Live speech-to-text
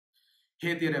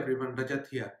Hey there everyone, Rajat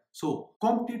here. So,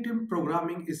 competitive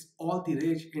programming is all the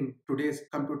rage in today's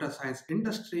computer science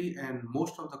industry, and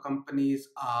most of the companies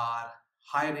are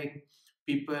hiring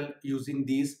people using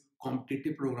these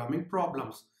competitive programming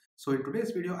problems. So, in today's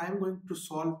video, I am going to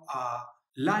solve a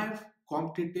live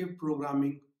competitive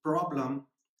programming problem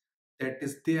that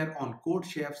is there on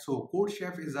Codechef. So,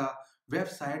 Codechef is a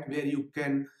website where you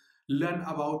can learn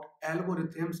about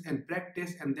algorithms and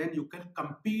practice, and then you can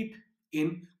compete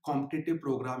in competitive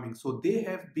programming. So they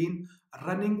have been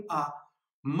running a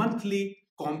monthly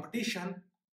competition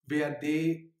where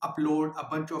they upload a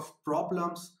bunch of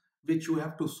problems which you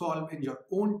have to solve in your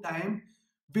own time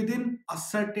within a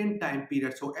certain time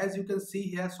period. So as you can see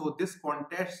here, so this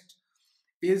contest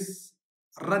is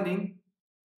running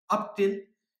up till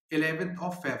 11th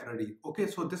of February. Okay,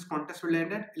 so this contest will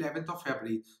end at 11th of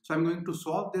February. So I'm going to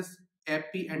solve this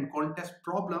AP and contest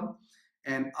problem,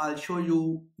 and I'll show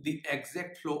you the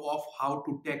exact flow of how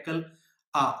to tackle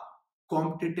a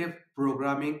competitive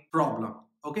programming problem.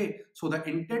 Okay, so the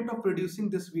intent of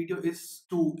producing this video is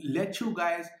to let you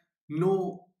guys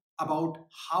know about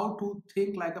how to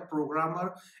think like a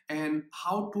programmer and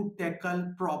how to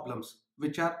tackle problems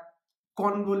which are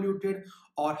convoluted,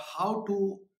 or how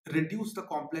to reduce the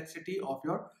complexity of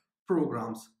your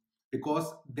programs,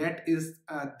 because that is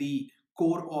the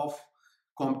core of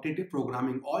competitive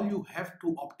programming. All you have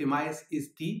to optimize is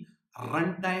the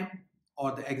runtime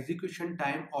or the execution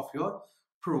time of your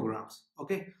programs.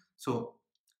 Okay, so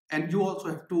and you also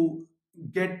have to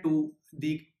get to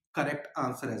the correct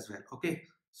answer as well. Okay,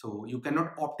 so you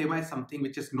cannot optimize something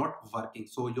which is not working.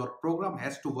 So your program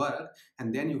has to work,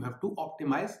 and then you have to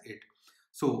optimize it.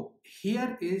 So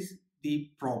here is the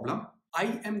problem.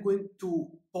 I am going to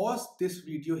pause this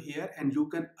video here, and you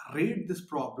can read this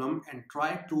problem and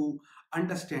try to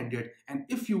understand it. And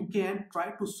if you can,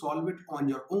 try to solve it on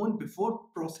your own before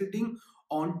proceeding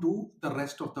on to the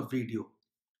rest of the video.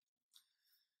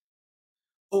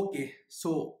 Okay,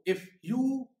 so if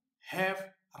you have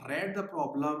read the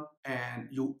problem and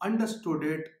you understood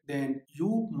it, then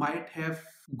you might have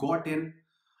gotten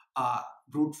a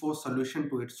brute force solution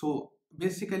to it. So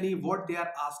basically what they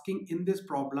are asking in this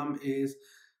problem is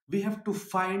we have to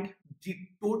find the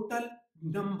total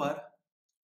number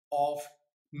of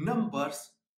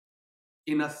numbers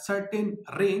in a certain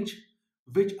range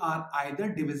which are either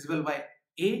divisible by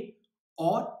A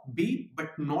or B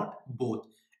but not both,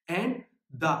 and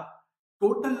the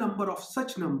total number of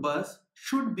such numbers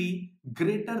should be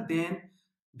greater than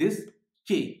this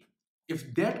K.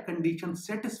 If that condition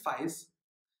satisfies,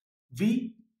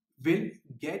 we will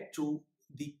get to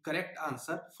the correct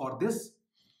answer for this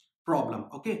problem.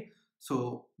 Okay,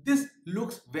 so this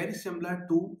looks very similar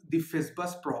to the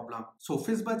FizzBuzz problem. So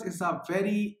FizzBuzz is a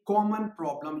very common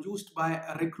problem used by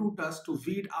recruiters to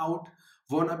weed out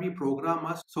wannabe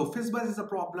programmers. So FizzBuzz is a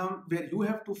problem where you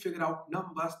have to figure out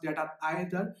numbers that are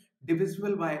either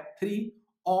divisible by 3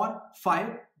 or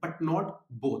 5 but not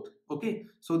both. Okay,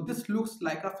 so this looks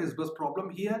like a FizzBuzz problem.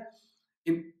 Here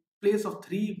in place of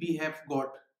 3 we have got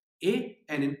A,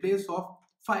 and in place of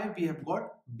 5 we have got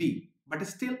B, but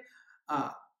still uh,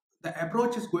 the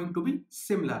approach is going to be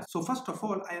similar. So first of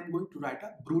all, I am going to write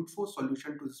a brute force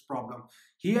solution to this problem.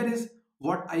 Here is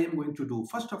what I am going to do.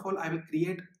 First of all, I will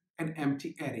create an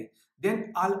empty array.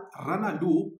 Then I'll run a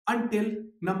loop until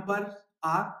numbers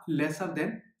are lesser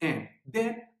than n.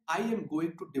 Then I am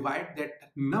going to divide that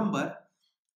number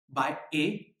by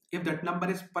A. If that number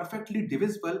is perfectly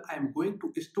divisible, I am going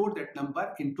to store that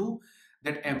number into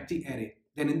that empty array.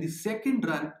 Then in the second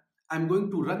run, I'm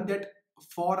going to run that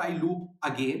for I loop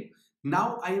again.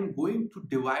 Now I am going to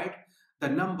divide the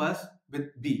numbers with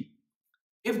B.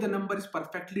 If the number is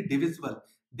perfectly divisible,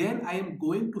 then I am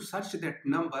going to search that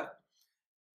number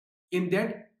in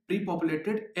that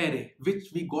pre-populated array which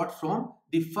we got from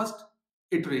the first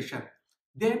iteration.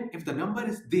 Then if the number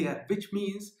is there, which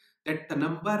means that the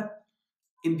number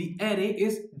in the array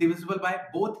is divisible by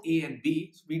both A and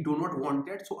B, so we do not want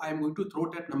that, so I am going to throw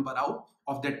that number out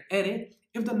of that array.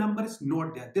 If the number is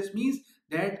not there, this means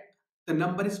that the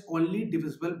number is only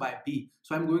divisible by B,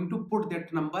 so I'm going to put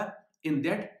that number in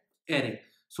that array.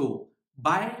 So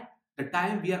by the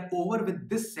time we are over with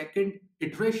this second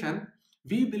iteration,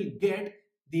 we will get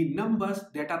the numbers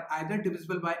that are either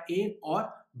divisible by A or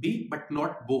B but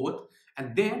not both,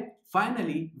 and then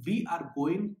finally we are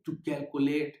going to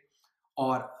calculate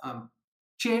or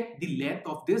check the length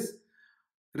of this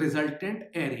resultant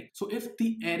array. So if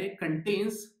the array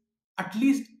contains at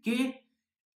least k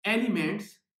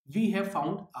elements, we have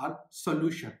found our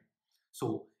solution.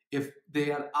 So if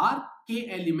there are k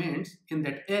elements in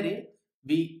that array,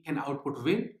 we can output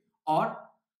win, or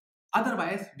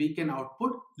otherwise we can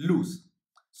output lose.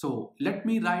 So let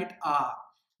me write a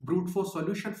brute force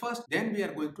solution first. Then we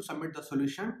are going to submit the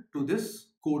solution to this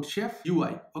Codechef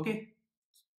UI. Okay.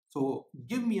 So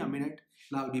give me a minute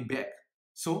and I'll be back.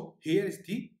 So here is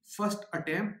the first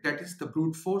attempt, that is the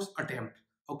brute force attempt.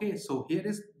 Okay, so here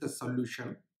is the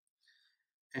solution,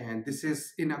 and this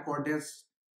is in accordance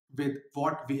with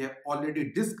what we have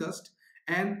already discussed,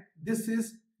 and this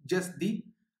is just the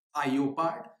IO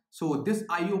part. So this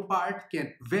IO part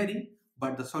can vary,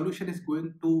 but the solution is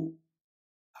going to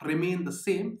remain the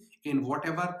same in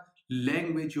whatever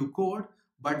language you code,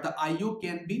 but the IO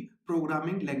can be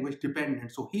programming language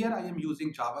dependent. So here I am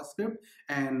using JavaScript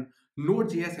and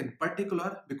Node.js in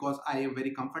particular because I am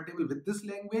very comfortable with this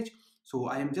language. So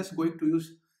I am just going to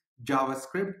use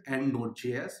JavaScript and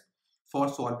Node.js for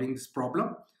solving this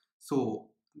problem. So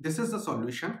this is the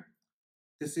solution.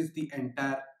 This is the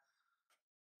entire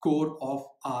core of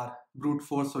our brute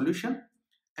force solution.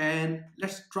 And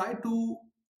let's try to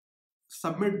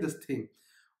submit this thing.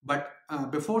 But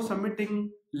before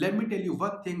submitting, let me tell you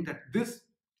one thing, that this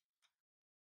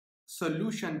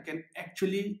solution can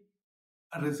actually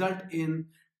result in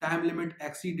time limit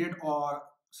exceeded or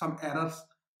some errors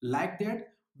like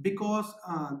that, because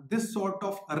this sort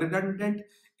of redundant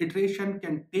iteration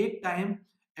can take time,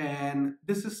 and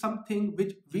this is something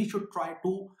which we should try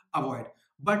to avoid.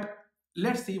 But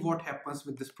let's see what happens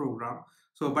with this program.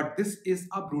 So, but this is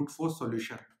a brute force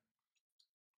solution.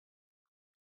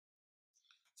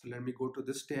 So let me go to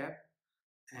this tab,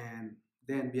 and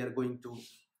then we are going to,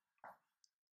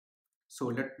 so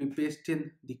let me paste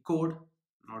in the code,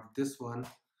 not this one,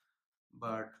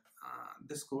 but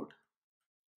this code.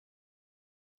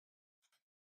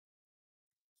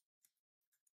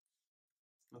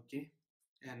 Okay,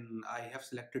 and I have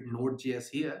selected Node.js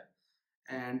here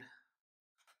and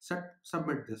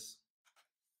submit this.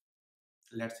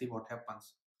 Let's see what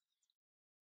happens.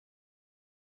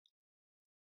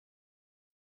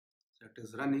 So it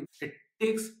is running. It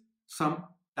takes some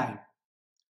time.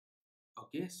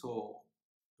 Okay, so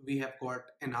we have got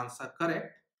an answer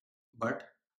correct, but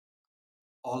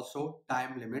also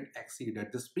time limit exceeded.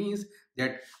 This means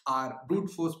that our brute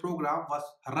force program was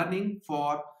running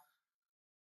for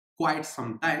quite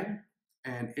some time,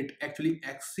 and it actually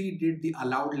exceeded the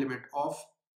allowed limit of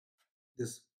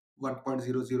this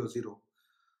 1.000.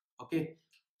 Okay,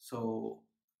 so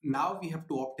now we have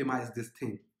to optimize this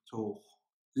thing. So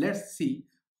let's see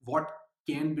what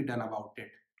can be done about it.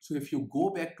 So if you go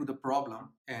back to the problem,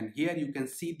 and here you can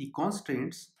see the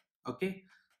constraints. Okay,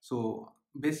 so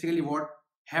basically what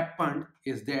happened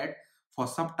is that for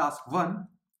subtask 1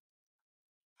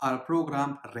 our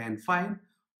program ran fine,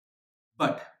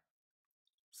 but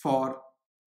for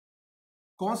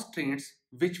constraints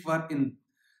which were in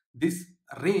this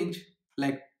range,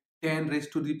 like 10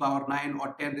 raised to the power 9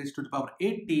 or 10 raised to the power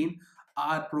 18,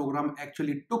 our program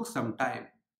actually took some time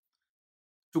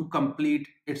to complete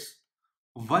its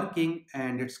working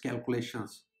and its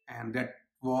calculations, and that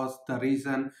was the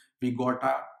reason we got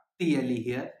a TLE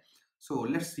here. So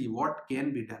let's see what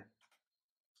can be done.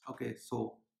 Okay,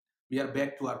 so we are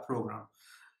back to our program.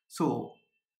 So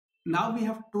now we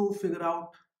have to figure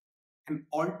out an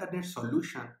alternate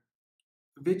solution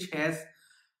which has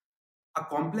a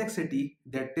complexity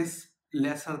that is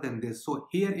lesser than this. So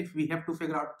here if we have to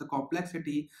figure out the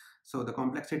complexity, so the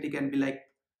complexity can be like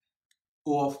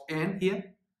O of n here,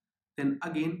 then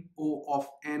again O of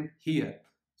n here.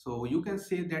 So you can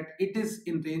say that it is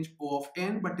in range O of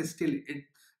n, but still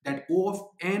that O of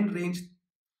n range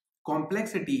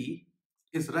complexity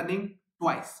is running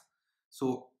twice.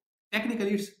 So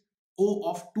technically it's O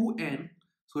of 2n,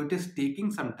 so it is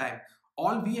taking some time.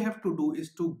 All we have to do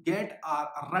is to get our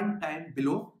runtime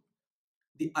below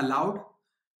the allowed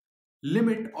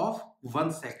limit of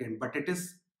 1 second, but it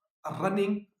is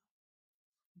running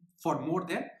for more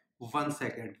than 1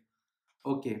 second.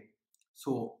 Okay,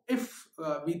 so if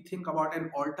we think about an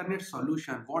alternate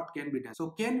solution, what can be done?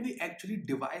 So can we actually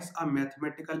devise a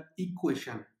mathematical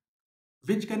equation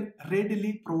which can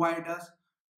readily provide us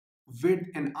with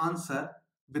an answer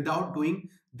without doing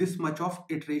this much of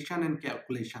iteration and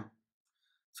calculation?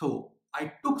 So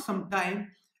I took some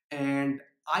time, and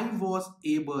I was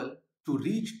able to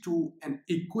reach to an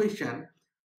equation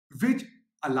which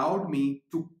allowed me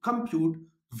to compute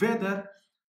whether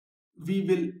we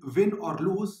will win or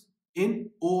lose in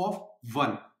O of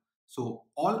 1. So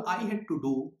all I had to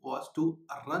do was to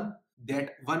run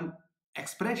that one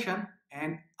expression,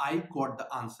 and I got the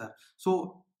answer.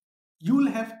 So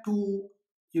you'll have to,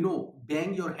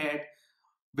 bang your head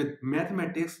with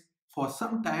mathematics for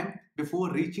some time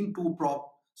before reaching to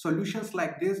solutions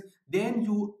like this. Then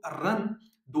you run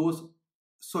those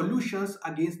solutions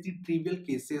against the trivial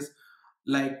cases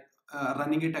like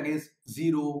running it against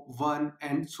 0, 1,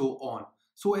 and so on,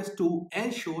 so as to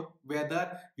ensure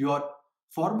whether your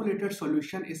formulated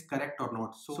solution is correct or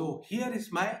not. So here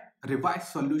is my revised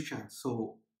solution.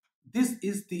 So this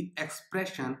is the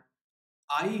expression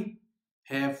I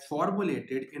have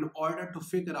formulated in order to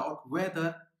figure out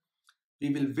whether we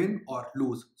will win or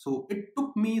lose. So it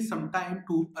took me some time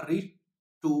to reach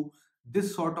to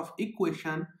this sort of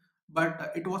equation,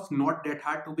 but it was not that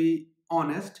hard, to be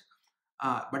honest.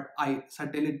 But I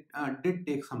certainly did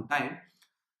take some time.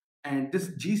 And this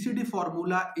GCD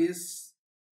formula is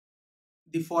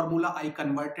the formula I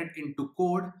converted into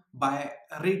code by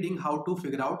reading how to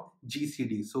figure out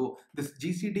GCD. So this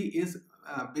GCD is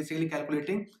basically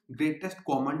calculating greatest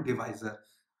common divisor,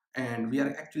 and we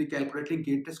are actually calculating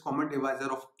greatest common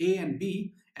divisor of A and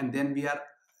B, and then we are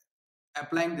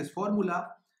applying this formula.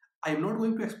 I am not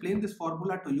going to explain this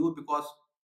formula to you because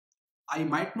I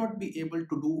might not be able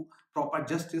to do proper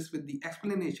justice with the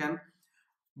explanation,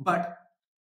 but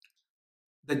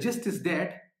the gist is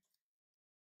that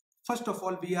first of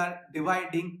all we are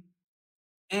dividing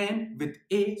n with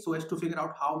a so as to figure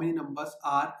out how many numbers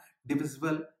are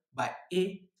divisible by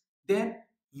a. Then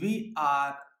we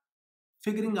are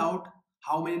figuring out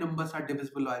how many numbers are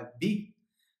divisible by b.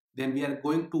 Then we are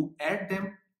going to add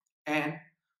them, and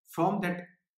from that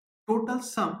total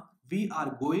sum we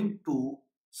are going to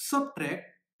subtract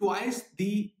twice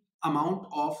the amount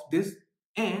of this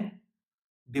n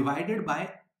divided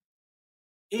by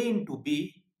a into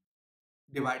b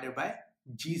divided by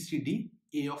GCD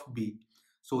A of B.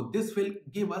 So this will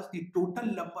give us the total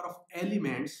number of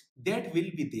elements that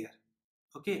will be there.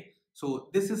 Okay, so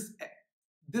this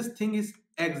thing is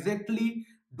exactly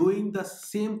doing the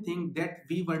same thing that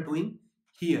we were doing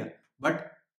here,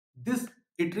 but this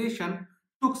iteration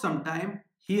took some time.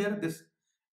 Here this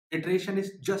iteration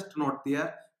is just not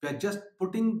there. We are just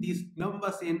putting these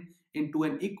numbers in into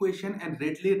an equation and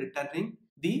readily returning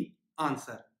the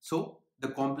answer. So the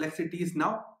complexity is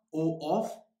now O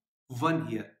of 1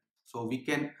 here. So we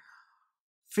can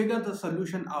figure the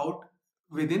solution out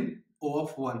within O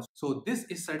of 1. So this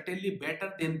is certainly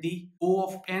better than the O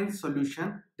of n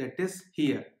solution that is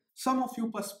here. Some of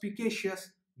you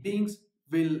perspicacious beings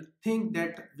will think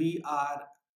that we are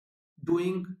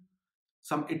doing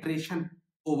some iteration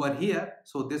over here.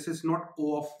 So this is not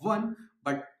O of 1,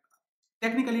 but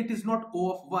technically it is not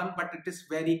O of 1, but it is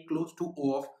very close to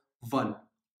O of 1.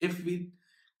 If we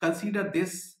consider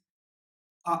this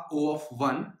a O of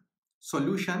 1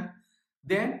 solution,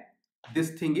 then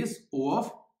this thing is O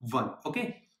of 1.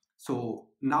 Okay, so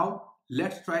now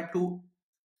let's try to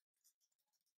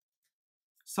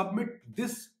submit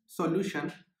this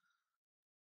solution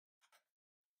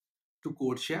to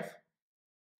Codechef.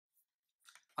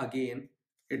 Again,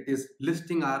 it is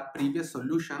listing our previous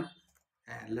solution,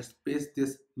 and let's paste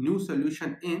this new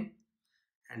solution in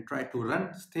and try to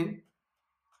run this thing.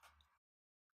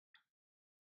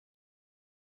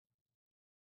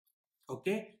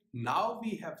 Okay, now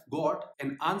we have got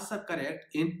an answer correct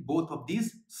in both of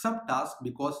these subtasks,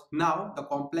 because now the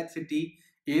complexity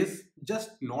is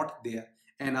just not there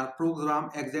and our program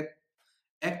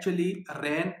actually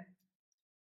ran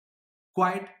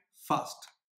quite fast,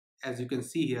 as you can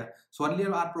see here. So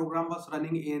earlier our program was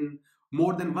running in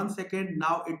more than 1 second.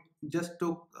 Now it just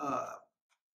took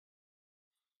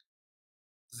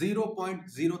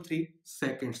 0.03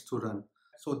 seconds to run.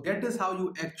 So that is how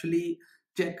you actually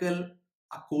tackle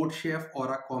a Codechef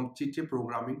or a competitive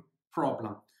programming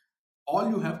problem. All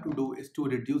you have to do is to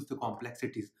reduce the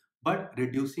complexities, but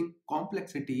reducing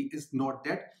complexity is not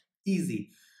that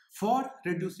easy. For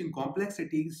reducing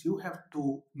complexities, you have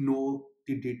to know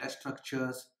the data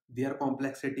structures, their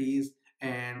complexities,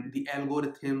 and the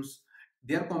algorithms,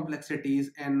 their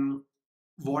complexities, and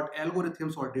what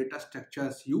algorithms or data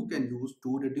structures you can use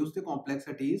to reduce the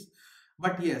complexities.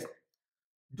 But yes,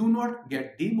 do not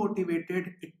get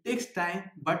demotivated. It takes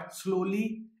time, but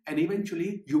slowly and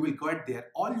eventually you will get there.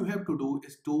 All you have to do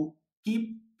is to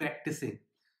keep practicing.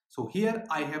 So here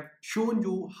I have shown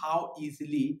you how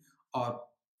easily or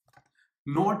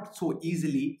not so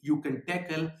easily you can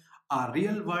tackle a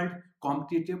real world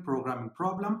competitive programming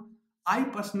problem. I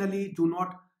personally do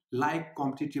not like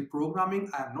competitive programming.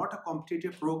 I am not a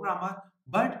competitive programmer,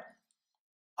 but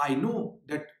I know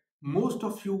that most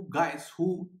of you guys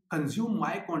who consume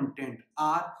my content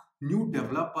are new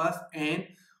developers, and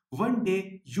one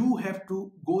day you have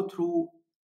to go through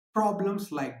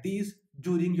problems like these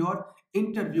during your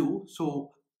interview.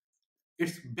 So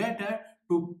it's better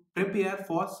to prepare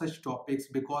for such topics,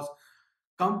 because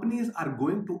companies are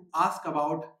going to ask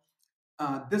about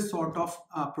this sort of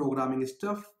programming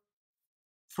stuff.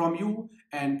 from you,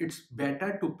 and it's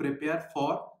better to prepare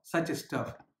for such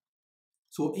stuff.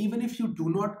 So even if you do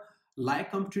not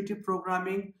like competitive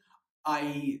programming,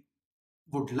 I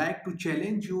would like to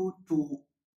challenge you to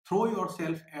throw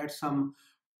yourself at some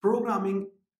programming.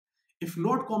 If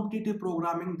not competitive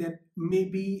programming, then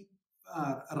maybe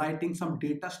writing some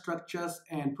data structures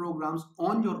and programs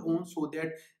on your own, so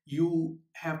that you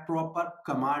have proper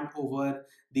command over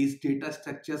these data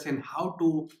structures and how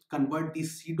to convert the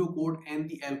pseudocode and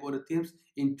the algorithms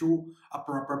into a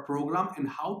proper program, and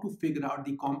how to figure out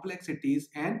the complexities,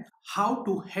 and how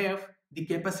to have the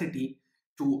capacity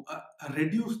to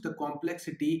reduce the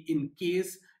complexity in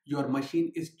case your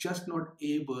machine is just not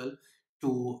able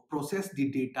to process the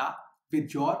data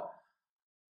with your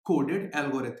coded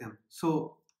algorithm.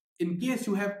 So in case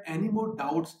you have any more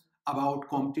doubts about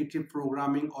competitive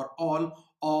programming or all,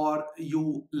 or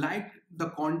you like the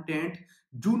content,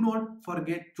 do not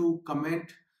forget to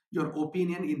comment your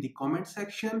opinion in the comment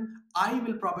section. I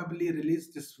will probably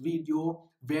release this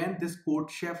video when this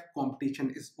Codechef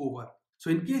competition is over. So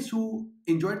in case you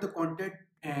enjoyed the content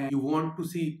and you want to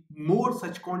see more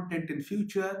such content in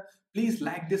future, please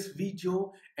like this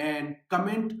video and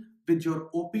comment with your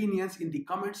opinions in the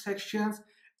comment sections,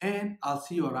 and I'll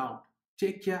see you around.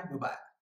 Take care. Bye bye.